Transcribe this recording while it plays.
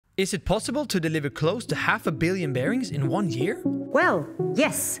Is it possible to deliver close to 500 million bearings in 1 year? Well,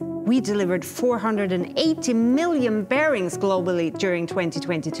 yes. We delivered 480 million bearings globally during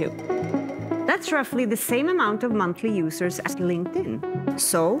 2022. That's roughly the same amount of monthly users as LinkedIn.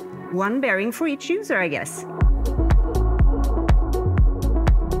 So, one bearing for each user, I guess.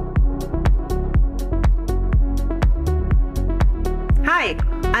 Hi,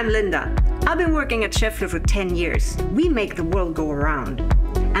 I'm Linda. I've been working at Schaeffler for 10 years. We make the world go around.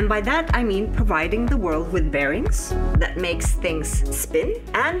 And by that, I mean providing the world with bearings that makes things spin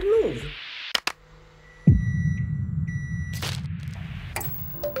and move.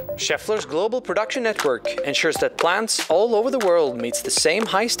 Schaeffler's global production network ensures that plants all over the world meets the same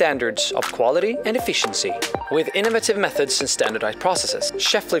high standards of quality and efficiency. With innovative methods and standardized processes,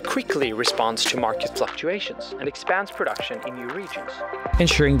 Schaeffler quickly responds to market fluctuations and expands production in new regions,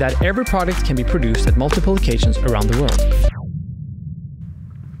 ensuring that every product can be produced at multiple locations around the world.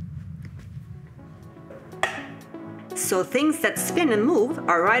 So things that spin and move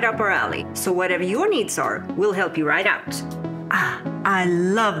are right up our alley. So whatever your needs are, we'll help you right out. I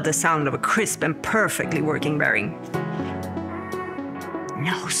love the sound of a crisp and perfectly working bearing.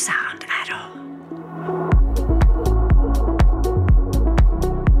 No sound.